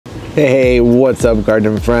Hey, what's up,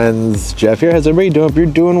 garden friends? Jeff here. How's everybody doing? Hope you're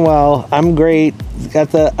doing well. I'm great.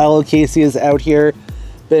 Got the Alocasias out here.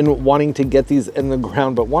 Been wanting to get these in the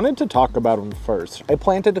ground, but wanted to talk about them first. I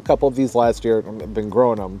planted a couple of these last year. I've been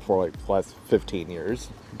growing them for like the last 15 years.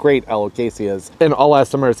 Great Alocasias. And all last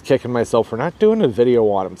summer I was kicking myself for not doing a video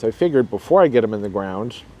on them. So I figured before I get them in the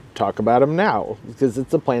ground, talk about them now, because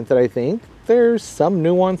it's a plant that I think there's some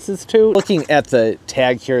nuances to. Looking at the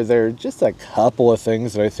tag here, there are just a couple of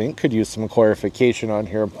things that I think could use some clarification on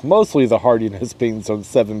here. Mostly the hardiness being zone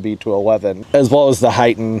 7B to 11, as well as the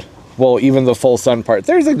height and, well, even the full sun part.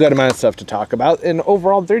 There's a good amount of stuff to talk about, and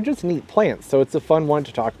overall they're just neat plants, so it's a fun one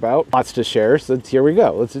to talk about. Lots to share, so here we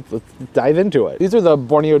go. Let's dive into it. These are the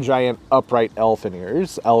Borneo giant upright elephant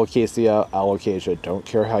ears, Alocasia, don't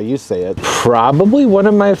care how you say it. Probably one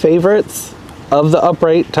of my favorites of the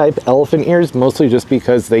upright type elephant ears, mostly just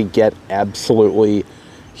because they get absolutely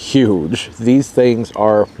huge. These things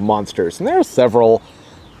are monsters, and there are several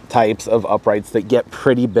types of uprights that get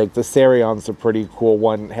pretty big. The Sarion's a pretty cool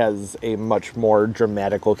one, has a much more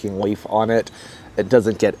dramatic looking leaf on it. It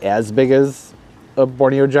doesn't get as big as a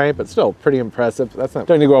Borneo giant, but still pretty impressive. That's not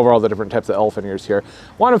going to go over all the different types of elephant ears here.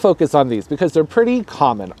 Want to focus on these because they're pretty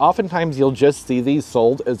common. Oftentimes you'll just see these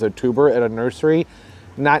sold as a tuber at a nursery,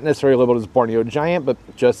 not necessarily labeled as Borneo giant, but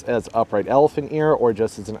just as upright elephant ear or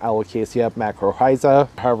just as an Alocasia macrohyza,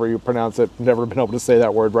 however you pronounce it. Never been able to say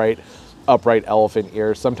that word right. Upright elephant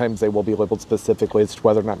ear. Sometimes they will be labeled specifically as to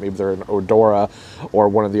whether or not maybe they're an odora or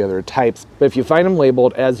one of the other types. But if you find them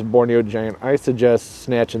labeled as Borneo giant, I suggest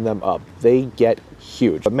snatching them up. They get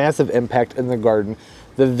huge. A massive impact in the garden.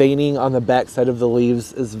 The veining on the backside of the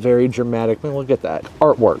leaves is very dramatic. I mean, look at that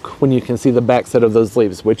artwork when you can see the backside of those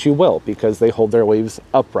leaves, which you will because they hold their leaves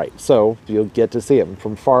upright. So you'll get to see them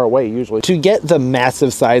from far away usually. To get the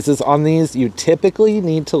massive sizes on these, you typically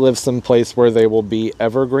need to live someplace where they will be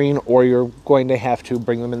evergreen, or you're going to have to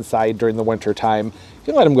bring them inside during the winter time. You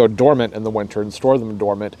can let them go dormant in the winter and store them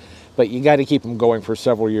dormant, but you got to keep them going for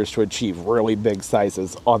several years to achieve really big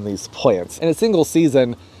sizes on these plants. In a single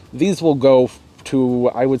season, these will go to,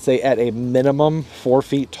 I would say, at a minimum 4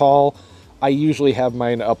 feet tall. I usually have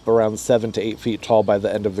mine up around 7 to 8 feet tall by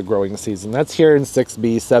the end of the growing season. That's here in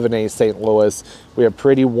 6B, 7A, St. Louis. We have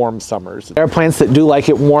pretty warm summers. There are plants that do like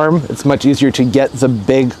it warm. It's much easier to get the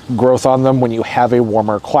big growth on them when you have a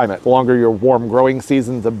warmer climate. The longer your warm growing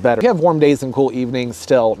season, the better. If you have warm days and cool evenings,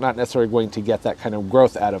 still not necessarily going to get that kind of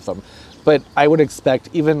growth out of them. But I would expect,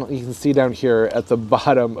 even you can see down here at the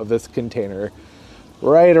bottom of this container,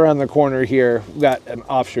 right around the corner here, we've got an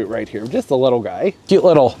offshoot right here, just a little guy. Cute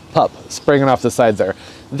little pup springing off the side there.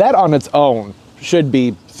 That on its own should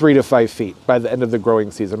be 3 to 5 feet by the end of the growing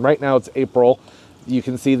season. Right now it's April. You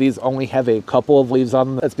can see these only have a couple of leaves on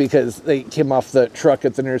them. That's because they came off the truck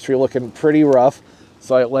at the nursery looking pretty rough.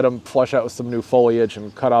 So I let them flush out with some new foliage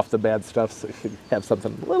and cut off the bad stuff so you can have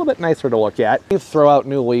something a little bit nicer to look at. They throw out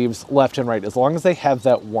new leaves left and right as long as they have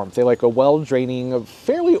that warmth. They like a well-draining,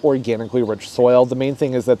 fairly organically rich soil. The main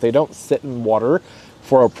thing is that they don't sit in water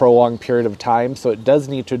for a prolonged period of time, so it does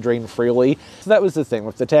need to drain freely. So that was the thing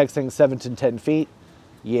with the tag saying 7 to 10 feet.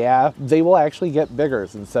 Yeah, they will actually get bigger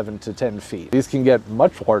than 7 to 10 feet. These can get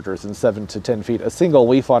much larger than 7 to 10 feet. A single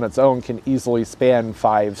leaf on its own can easily span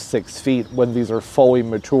 5, 6 feet when these are fully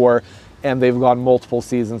mature and they've gone multiple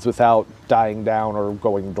seasons without dying down or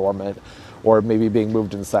going dormant or maybe being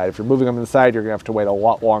moved inside. If you're moving them inside, you're gonna have to wait a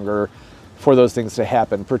lot longer for those things to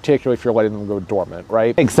happen, particularly if you're letting them go dormant,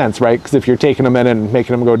 right? Makes sense, right? Because if you're taking them in and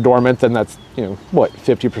making them go dormant, then that's, you know, what,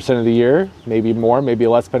 50% of the year? Maybe more, maybe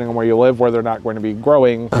less, depending on where you live, where they're not going to be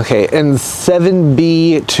growing. Okay, and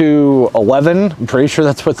 7B to 11, I'm pretty sure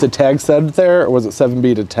that's what the tag said there, or was it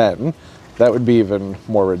 7B to 10? That would be even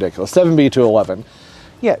more ridiculous. 7B to 11.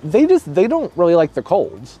 Yeah, they don't really like the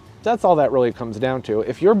colds. That's all that really comes down to.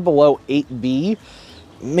 If you're below 8B,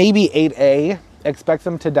 maybe 8A, expect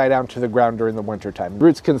them to die down to the ground during the winter time.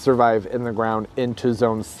 Roots can survive in the ground into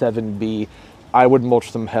zone 7B. I would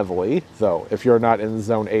mulch them heavily, though, if you're not in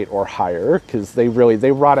zone 8 or higher, because they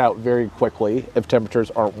rot out very quickly if temperatures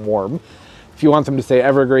aren't warm. If you want them to stay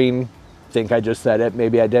evergreen, think I just said it,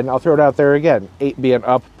 maybe I didn't, I'll throw it out there again. 8B and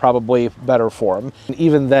up, probably better for them. And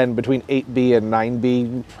even then, between 8B and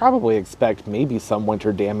 9B, you probably expect maybe some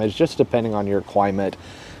winter damage, just depending on your climate.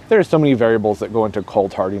 There's so many variables that go into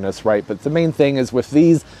cold hardiness, right? But the main thing is with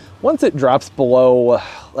these, once it drops below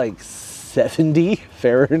like 70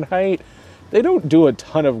 Fahrenheit, they don't do a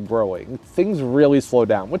ton of growing. Things really slow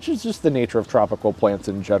down, which is just the nature of tropical plants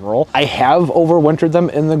in general. I have overwintered them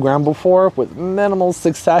in the ground before with minimal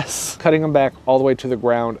success, cutting them back all the way to the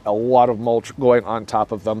ground, a lot of mulch going on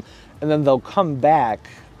top of them, and then they'll come back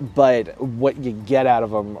but what you get out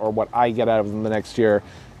of them, or what I get out of them the next year,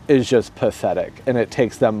 is just pathetic. And it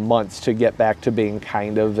takes them months to get back to being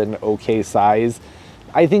kind of an okay size.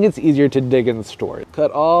 I think it's easier to dig and store.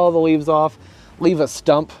 Cut all the leaves off, leave a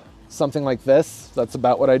stump, something like this. That's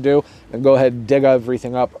about what I do. And go ahead and dig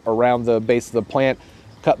everything up around the base of the plant.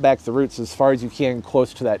 Cut back the roots as far as you can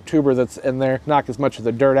close to that tuber that's in there. Knock as much of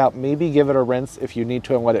the dirt out. Maybe give it a rinse if you need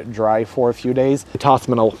to and let it dry for a few days. Toss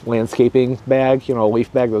them in a landscaping bag, you know, a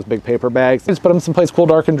leaf bag, those big paper bags. Just put them someplace cool,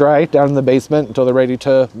 dark, and dry down in the basement until they're ready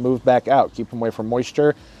to move back out. Keep them away from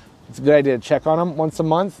moisture. It's a good idea to check on them once a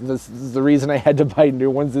month. This is the reason I had to buy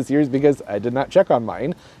new ones this year, is because I did not check on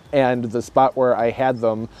mine. And the spot where I had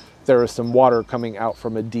them, there was some water coming out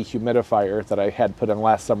from a dehumidifier that I had put in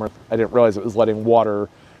last summer. I didn't realize it was letting water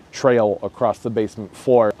trail across the basement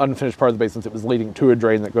floor. Unfinished part of the basement, it was leading to a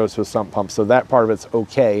drain that goes to a sump pump. So that part of it's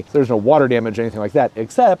okay. There's no water damage or anything like that,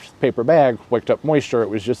 except paper bag wicked up moisture. It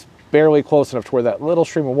was just barely close enough to where that little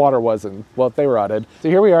stream of water was, and well, they rotted. So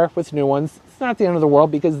here we are with new ones. It's not the end of the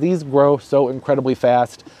world because these grow so incredibly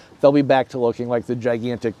fast. They'll be back to looking like the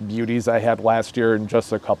gigantic beauties I had last year in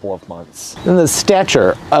just a couple of months. And the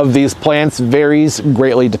stature of these plants varies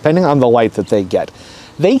greatly depending on the light that they get.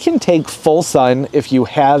 They can take full sun if you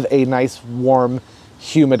have a nice, warm,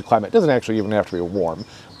 humid climate. It doesn't actually even have to be warm,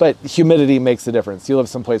 but humidity makes a difference. You live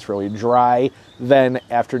someplace really dry, then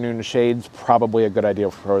afternoon shade's probably a good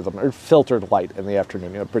idea for them, or filtered light in the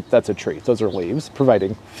afternoon. You know, that's a tree. Those are leaves,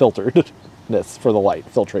 providing filteredness for the light,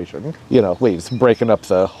 filtration. You know, leaves breaking up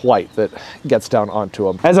the light that gets down onto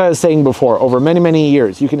them. As I was saying before, over many, many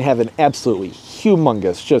years, you can have an absolutely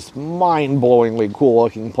humongous, just mind-blowingly cool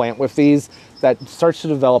looking plant with these that starts to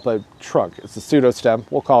develop a trunk. It's a pseudostem,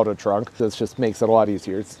 we'll call it a trunk. This just makes it a lot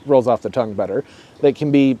easier. It rolls off the tongue better. That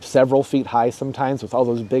can be several feet high sometimes with all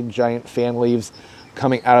those big giant fan leaves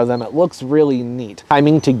coming out of them. It looks really neat.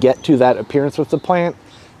 Timing to get to that appearance with the plant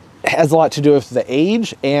has a lot to do with the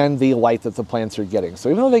age and the light that the plants are getting. So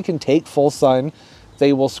even though they can take full sun,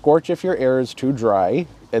 they will scorch if your air is too dry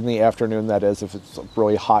in the afternoon, that is, if it's a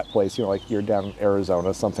really hot place, you know, like you're down in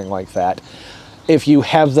Arizona, something like that. If you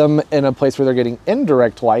have them in a place where they're getting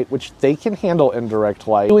indirect light, which they can handle indirect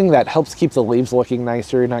light, doing that helps keep the leaves looking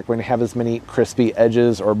nicer. You're not going to have as many crispy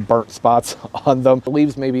edges or burnt spots on them. The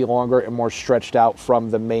leaves may be longer and more stretched out from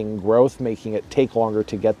the main growth, making it take longer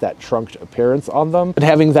to get that trunked appearance on them. But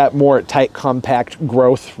having that more tight, compact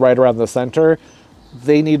growth right around the center,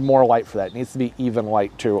 they need more light for that. It needs to be even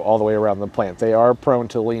light too, all the way around the plant. They are prone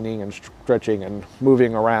to leaning and stretching and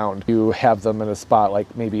moving around. You have them in a spot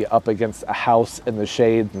like maybe up against a house in the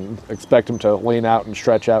shade and expect them to lean out and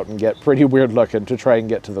stretch out and get pretty weird looking to try and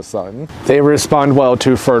get to the sun. They respond well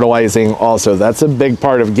to fertilizing also. That's a big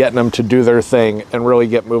part of getting them to do their thing and really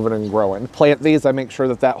get moving and growing. Plant these, I make sure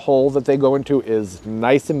that that hole that they go into is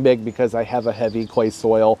nice and big because I have a heavy clay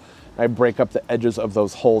soil. I break up the edges of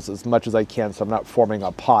those holes as much as I can so I'm not forming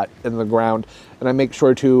a pot in the ground. And I make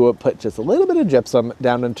sure to put just a little bit of gypsum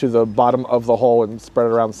down into the bottom of the hole and spread it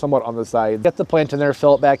around somewhat on the side. Get the plant in there,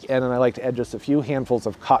 fill it back in, and I like to add just a few handfuls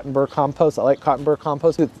of cotton burr compost. I like cotton burr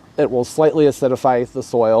compost. It will slightly acidify the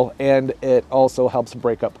soil, and it also helps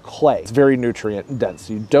break up clay. It's very nutrient dense.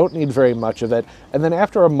 You don't need very much of it. And then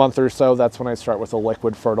after a month or so, that's when I start with a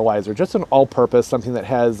liquid fertilizer, just an all-purpose, something that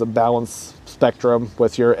has a balanced spectrum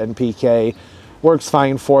with your NPK. Works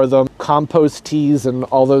fine for them. Compost teas and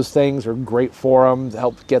all those things are great for them to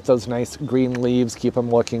help get those nice green leaves, keep them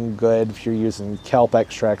looking good. If you're using kelp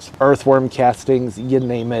extracts, earthworm castings, you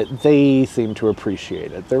name it, they seem to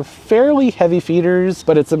appreciate it. They're fairly heavy feeders,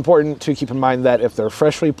 but it's important to keep in mind that if they're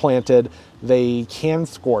freshly planted, they can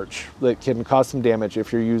scorch. That can cause some damage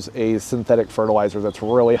if you use a synthetic fertilizer that's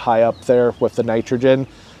really high up there with the nitrogen.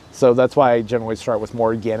 So that's why I generally start with more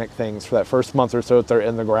organic things for that first month or so that they're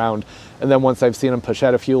in the ground. And then once I've seen them push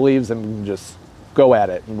out a few leaves, and just go at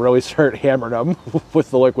it and really start hammering them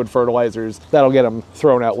with the liquid fertilizers. That'll get them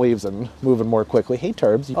throwing out leaves and moving more quickly. Hey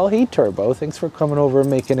Turbs. Oh, hey Turbo. Thanks for coming over and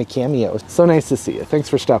making a cameo. So nice to see you. Thanks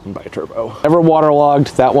for stopping by, Turbo. Ever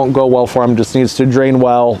waterlogged, that won't go well for them. Just needs to drain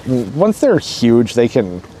well. Once they're huge, they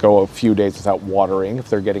can go a few days without watering. If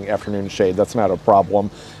they're getting afternoon shade, that's not a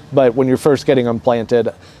problem. But when you're first getting them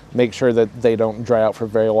planted, make sure that they don't dry out for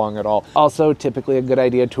very long at all. Also, typically a good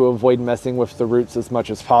idea to avoid messing with the roots as much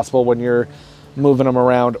as possible when you're moving them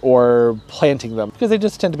around or planting them, because they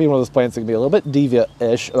just tend to be one of those plants that can be a little bit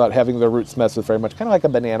deviant-ish about having their roots messed with very much, kind of like a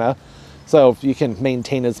banana. So if you can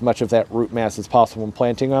maintain as much of that root mass as possible when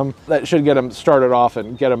planting them, that should get them started off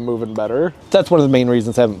and get them moving better. That's one of the main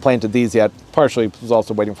reasons I haven't planted these yet. Partially was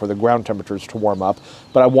also waiting for the ground temperatures to warm up,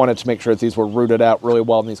 but I wanted to make sure that these were rooted out really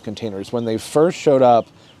well in these containers. When they first showed up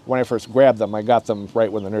when I first grabbed them. I got them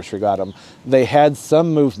right when the nursery got them. They had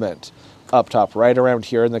some movement up top, right around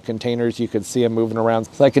here in the containers. You could see them moving around.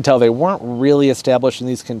 So I could tell they weren't really established in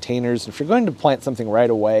these containers. If you're going to plant something right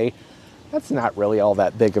away, that's not really all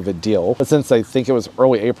that big of a deal. But since I think it was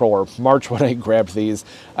early April or March when I grabbed these,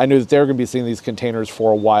 I knew that they were going to be seeing these containers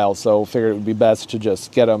for a while, so figured it would be best to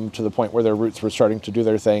just get them to the point where their roots were starting to do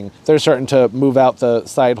their thing. They're starting to move out the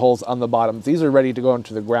side holes on the bottom. These are ready to go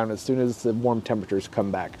into the ground as soon as the warm temperatures come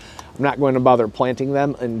back. I'm not going to bother planting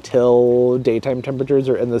them until daytime temperatures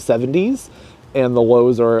are in the 70s. And the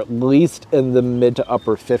lows are at least in the mid to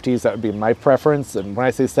upper 50s. That would be my preference. And when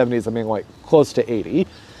I say 70s, I mean like close to 80.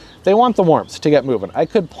 They want the warmth to get moving. I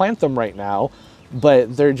could plant them right now,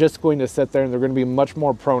 but they're just going to sit there and they're going to be much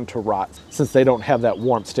more prone to rot since they don't have that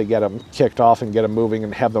warmth to get them kicked off and get them moving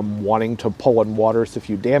and have them wanting to pull in water. So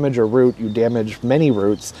if you damage a root, you damage many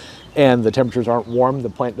roots, and the temperatures aren't warm, the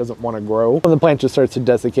plant doesn't want to grow. And the plant just starts to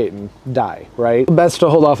desiccate and die, right? Best to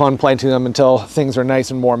hold off on planting them until things are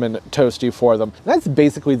nice and warm and toasty for them. That's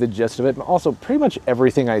basically the gist of it. And also pretty much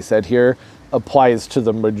everything I said here applies to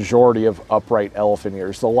the majority of upright elephant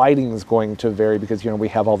ears. The lighting is going to vary because, you know, we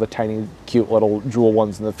have all the tiny, cute little jewel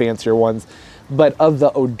ones and the fancier ones. But of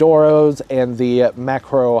the odoros and the I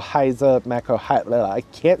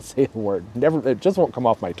can't say the word, it just won't come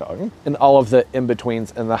off my tongue. And all of the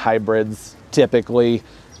in-betweens and the hybrids, typically,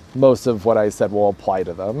 most of what I said will apply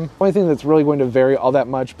to them. The only thing that's really going to vary all that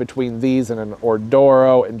much between these and an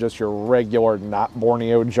Odoro and just your regular, not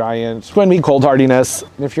Borneo giant, it's going to be cold hardiness.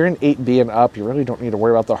 And if you're in 8B and up, you really don't need to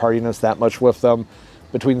worry about the hardiness that much with them.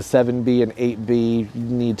 Between 7B and 8B, you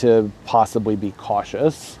need to possibly be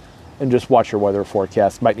cautious and just watch your weather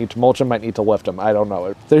forecast. Might need to mulch them, might need to lift them, I don't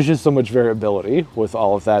know. There's just so much variability with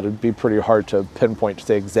all of that. It'd be pretty hard to pinpoint to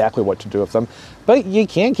say exactly what to do with them. But you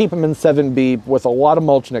can keep them in 7B with a lot of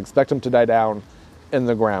mulch and expect them to die down in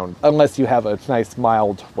the ground, unless you have a nice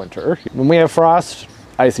mild winter. When we have frost,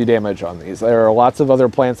 I see damage on these. There are lots of other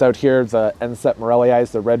plants out here, the Enset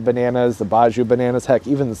Morellii, the red bananas, the Baju bananas, heck,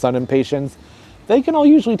 even the sun impatiens. They can all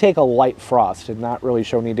usually take a light frost and not really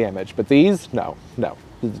show any damage, but these, no.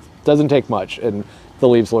 It doesn't take much, and the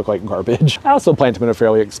leaves look like garbage. I also plant them in a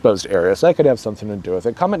fairly exposed area, so that could have something to do with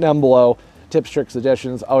it. Comment down below, tips, tricks,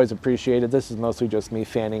 suggestions, always appreciated. This is mostly just me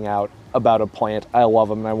fanning out about a plant. I love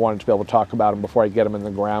them, and I wanted to be able to talk about them before I get them in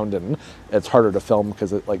the ground, and it's harder to film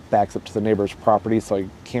because it like backs up to the neighbor's property, so I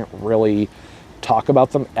can't really talk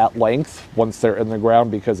about them at length once they're in the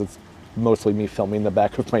ground because it's mostly me filming the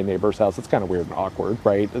back of my neighbor's house. It's kind of weird and awkward,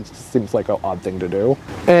 right? It just seems like an odd thing to do.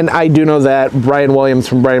 And I do know that Brian Williams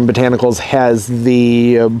from Brian Botanicals has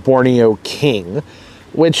the Borneo King,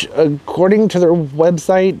 which according to their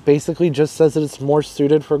website basically just says that it's more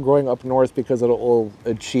suited for growing up north because it will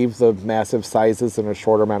achieve the massive sizes in a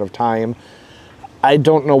shorter amount of time. I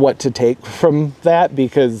don't know what to take from that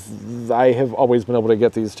because I have always been able to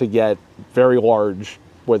get these to get very large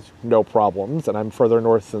with no problems, and I'm further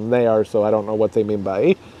north than they are, so I don't know what they mean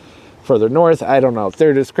by further north. I don't know.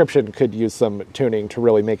 Their description could use some tuning to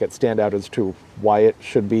really make it stand out as to why it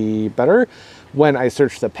should be better. When I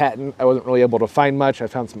searched the patent, I wasn't really able to find much. I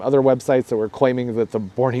found some other websites that were claiming that the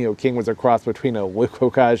Borneo King was a cross between a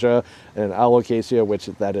Alocasia and an Alocasia, which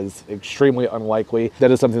that is extremely unlikely. That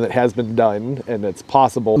is something that has been done, and it's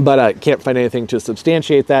possible, but I can't find anything to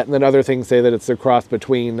substantiate that. And then other things say that it's a cross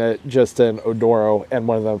between just an Odoro and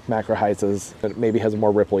one of the Macrohyces that maybe has a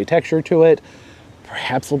more ripply texture to it.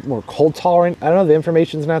 Perhaps a little more cold tolerant. I don't know, the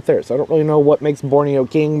information's not there, so I don't really know what makes Borneo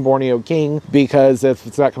King, because if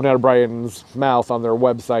it's not coming out of Brian's mouth on their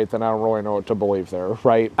website, then I don't really know what to believe there,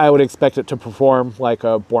 right? I would expect it to perform like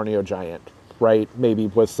a Borneo giant, right? Maybe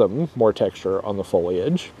with some more texture on the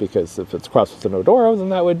foliage, because if it's crossed with an Odoro, then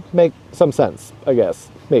that would make some sense, I guess.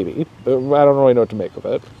 Maybe. I don't really know what to make of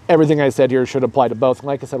it. Everything I said here should apply to both, and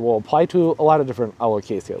like I said, will apply to a lot of different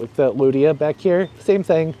Alocasia. Like the Lutea back here, same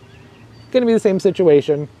thing. Going to be the same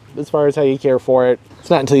situation as far as how you care for it. It's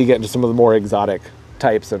not until you get into some of the more exotic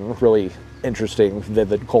types and really interesting,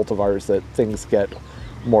 vivid cultivars that things get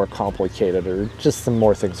more complicated, or just some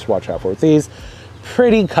more things to watch out for. With these,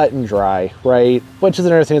 pretty cut and dry, right? Which is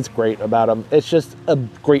another thing that's great about them. It's just a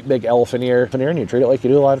great big elephant ear, and you treat it like you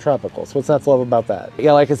do a lot of tropicals. What's not to love about that?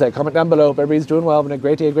 Yeah, like I said, comment down below if everybody's doing well, having a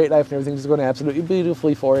great day, a great life, and everything's just going absolutely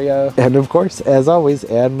beautifully for you. And of course, as always,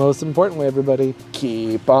 and most importantly, everybody,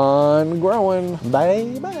 keep on growing.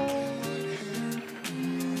 Bye-bye.